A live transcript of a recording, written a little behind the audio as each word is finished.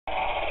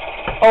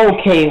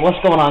Okay,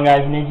 what's going on, guys?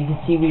 And as you can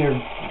see, we are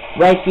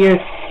right here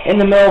in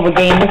the middle of a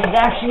game. This is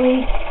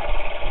actually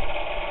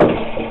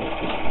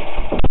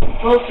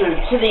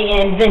closer to the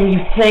end than you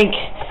think.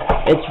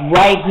 It's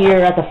right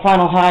here at the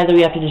final high that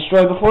we have to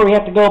destroy before we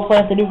have to go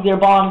plant the nuclear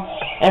bomb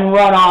and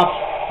run off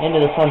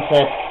into the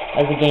sunset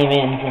as the game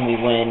ends and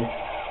we win.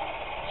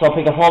 So I'll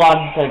pick up, hold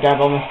on, gotta grab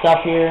all my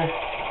stuff here.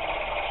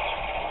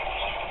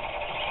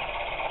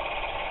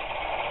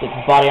 Get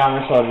this body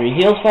armor so it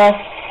re-heals fast.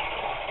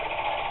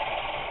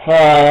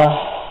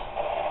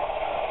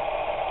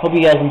 Hope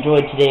you guys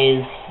enjoyed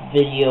today's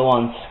video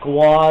on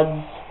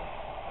squads.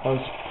 That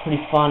was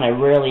pretty fun. I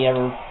rarely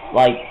ever,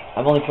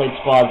 I've only played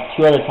squads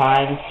 2 other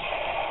times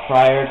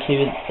prior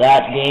to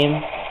that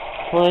game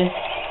play.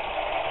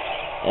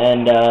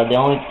 And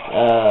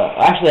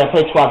actually I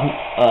played squads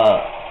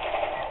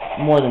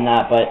more than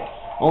that, but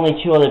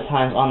only 2 other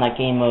times on that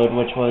game mode,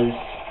 which was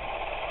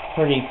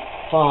pretty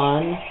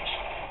fun.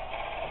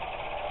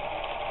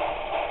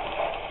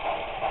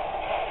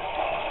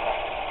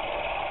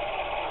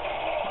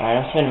 Alright,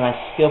 I'm spending my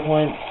skill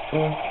points.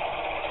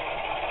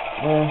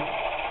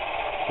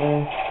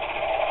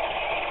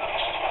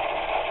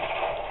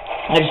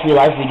 I just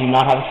realized we do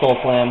not have a soul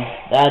flam.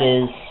 That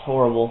is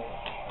horrible.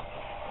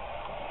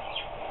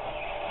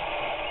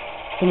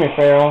 Come here,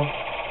 Feral.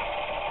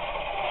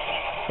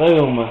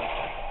 Boom.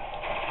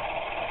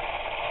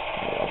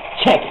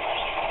 Check it.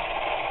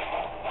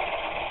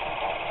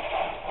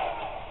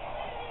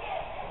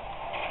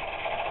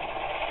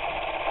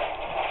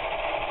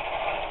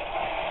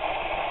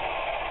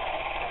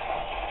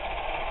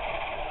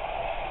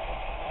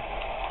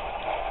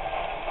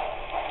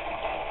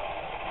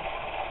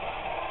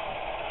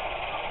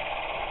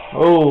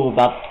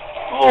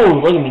 Oh,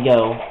 look at me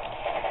go.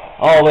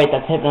 Oh, wait,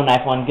 that's Hypno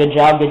Knife one. Good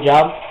job, good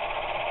job.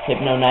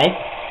 Hypno Knife.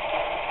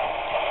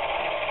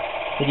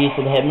 Good use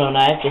of the Hypno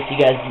Knife, just so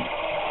you guys...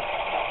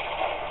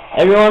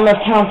 Everyone, let's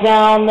count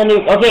down the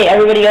nuke. Okay,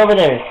 everybody over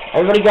there.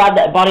 Everybody grab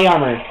that body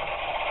armor.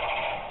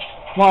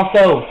 Come on, let's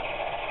go.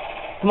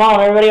 Come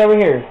on, everybody over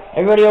here.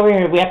 Everybody over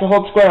here. We have to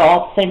hold square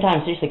all at the same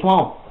time. Seriously, come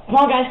on. Come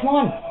on, guys, come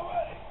on.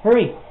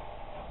 Hurry.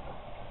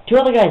 2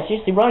 other guys,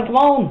 seriously, run, come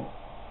on.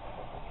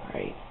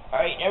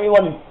 Alright,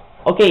 everyone.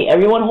 Okay,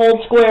 everyone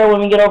hold square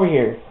when we get over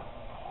here.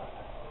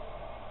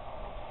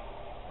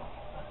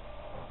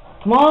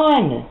 Come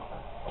on!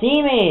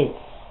 Teammates!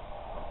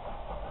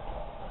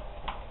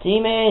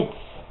 Teammates!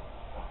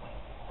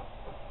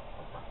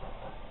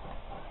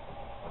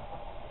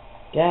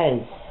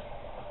 Guys.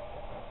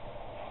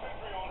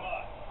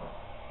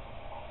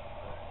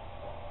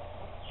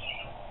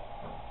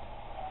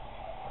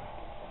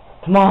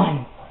 Come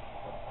on!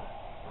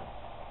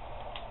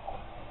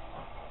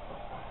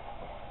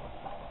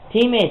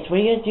 Teammates, what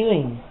are you guys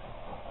doing?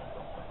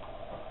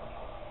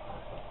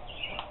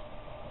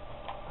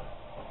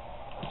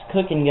 It's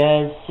cooking,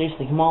 guys.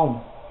 Seriously, come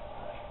on.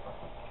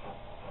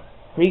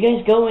 Where are you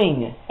guys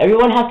going?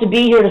 Everyone has to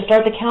be here to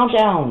start the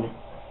countdown. What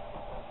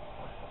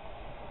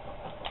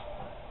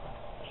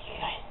are you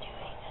guys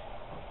doing?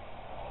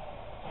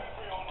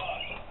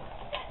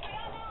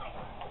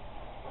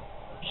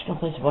 I'm just gonna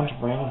place a bunch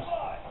of rounds.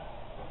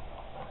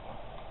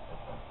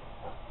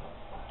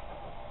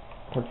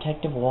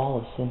 Protective wall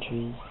of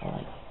sentries. I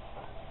like it.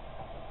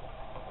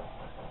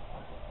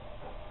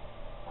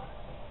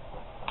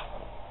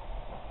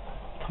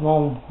 Come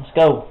on, let's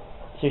go.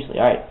 Seriously,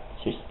 alright.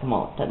 Seriously, come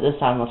on. This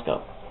time, let's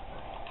go.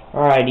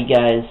 Alrighty,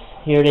 guys.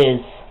 Here it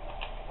is.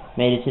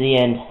 Made it to the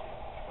end.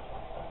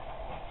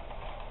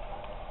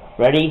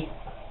 Ready?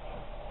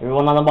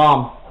 Everyone on the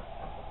bomb.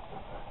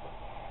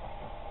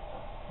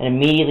 And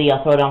immediately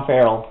I'll throw down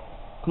Feral.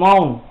 Come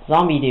on,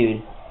 zombie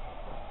dude.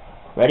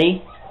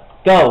 Ready?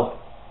 Go!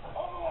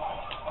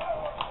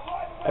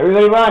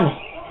 Everybody run!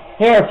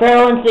 Here,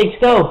 Feral Instincts,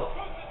 go!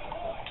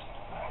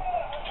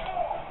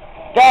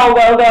 Go,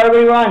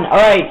 everybody run!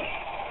 Alright,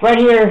 right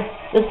here,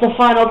 this is the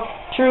final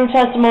true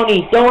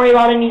testimony. Don't worry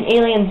about any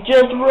aliens,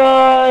 just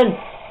run!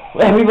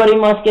 Everybody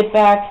must get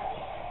back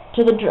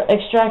to the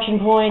extraction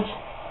point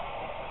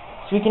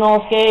so we can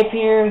all escape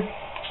here.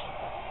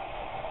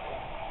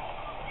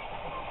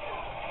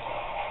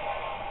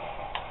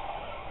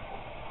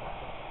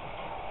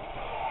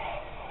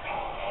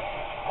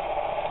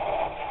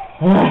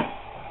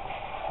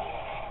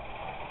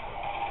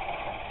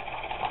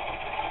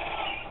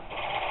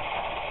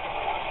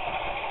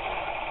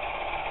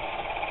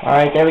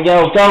 Alright, there we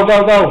go. Go,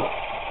 go, go!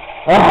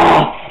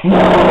 Ah! No!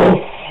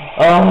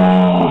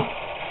 Ah!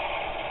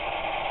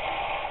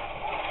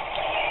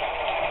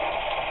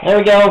 There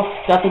we go.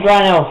 Got the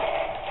Rhino.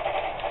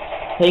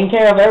 Taking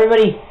care of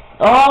everybody.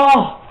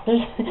 Oh!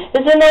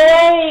 It's in the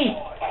way!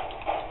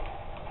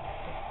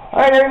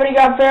 Alright, everybody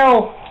got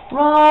Feral.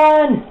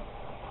 Run!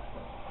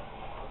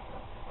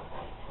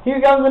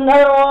 Here comes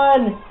another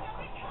one!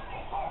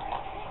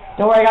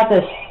 Don't worry, I got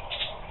this.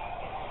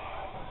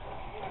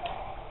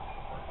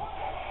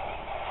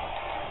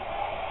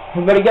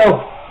 Everybody go!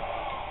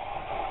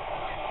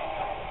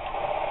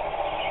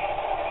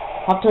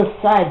 Hop to the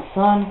side,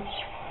 son.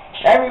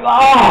 Everybody!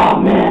 Oh,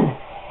 man!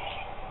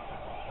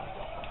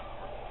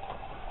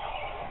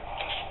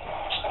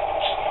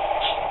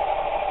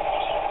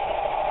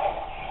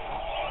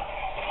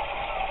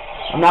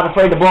 I'm not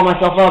afraid to blow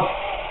myself up.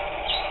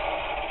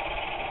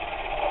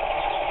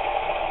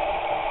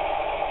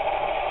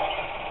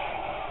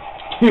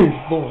 Dear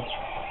Lord.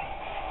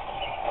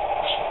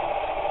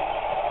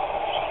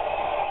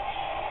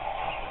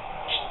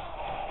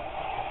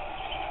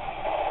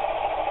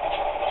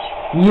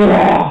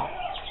 Yeah!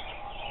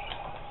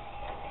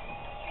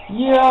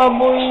 Yeah,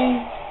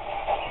 boy!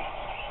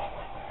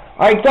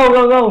 Alright, go,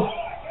 go, go!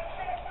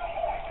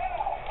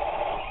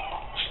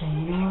 Okay,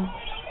 you know what?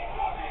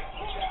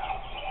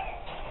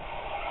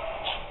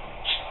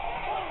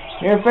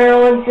 You're a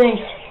feral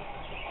instinct!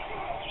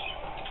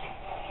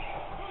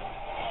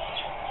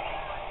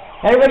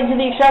 Everybody to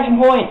the extraction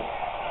point!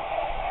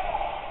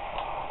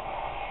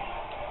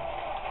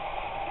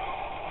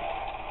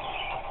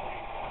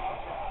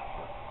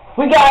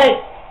 We got it!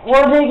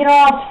 We're taking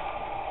off!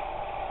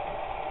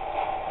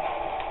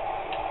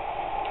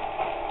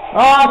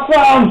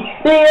 Awesome!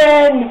 The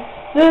end!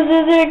 This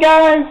is it,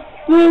 guys!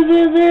 This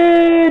is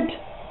it!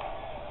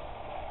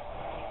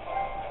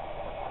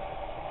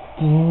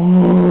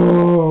 Boom.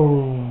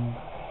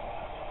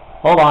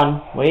 Hold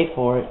on. Wait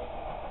for it.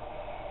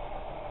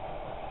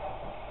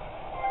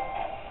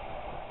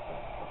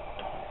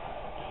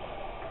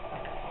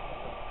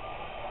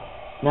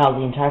 Now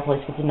the entire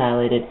place gets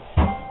annihilated.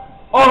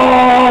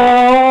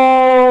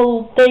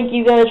 Oh! Thank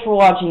you guys for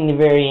watching the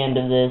very end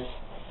of this.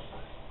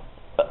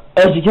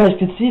 As you guys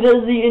can see, that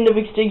is the end of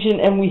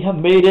Extinction, and we have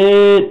made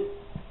it!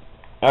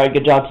 Alright,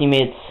 good job,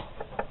 teammates.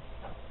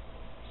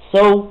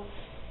 So,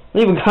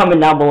 leave a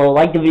comment down below,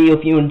 like the video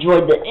if you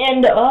enjoyed the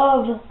end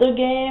of the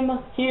game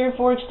here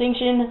for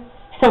Extinction,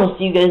 and we'll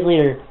see you guys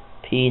later.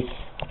 Peace.